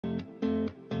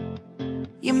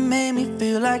You made me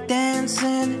feel like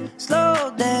dancing,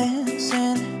 slow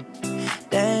dancing,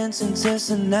 dancing to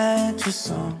some natural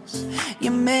songs.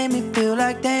 You made me feel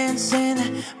like dancing,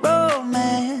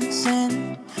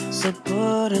 romancing. So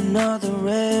put another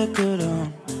record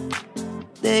on.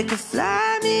 They could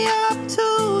fly me up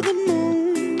to the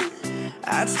moon,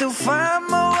 I'd still find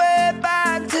my way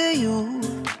back to you.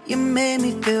 You made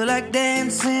me feel like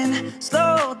dancing,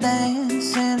 slow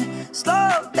dancing,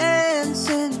 slow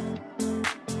dancing.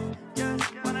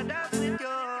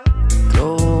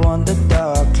 Glow on the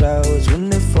dark clouds when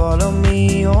they follow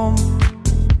me home.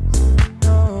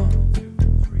 No,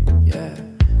 yeah.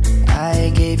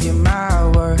 I gave you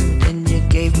my word and you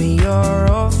gave me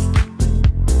your oath.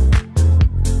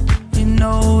 You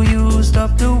know you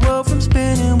stopped the world from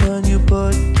spinning when you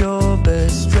put your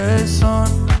best dress on.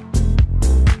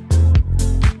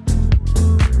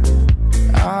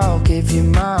 I'll give you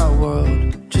my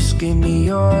world, just give me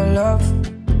your love.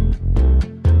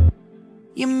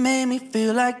 You made me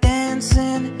feel like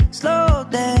dancing, slow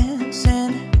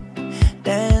dancing,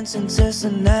 dancing to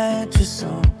some natural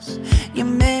songs. You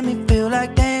made me feel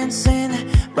like dancing,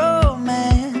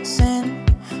 romancing.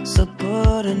 So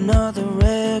put another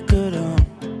record on.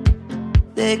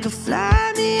 They could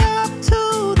fly me up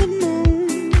to the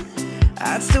moon,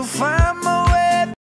 I'd still find my way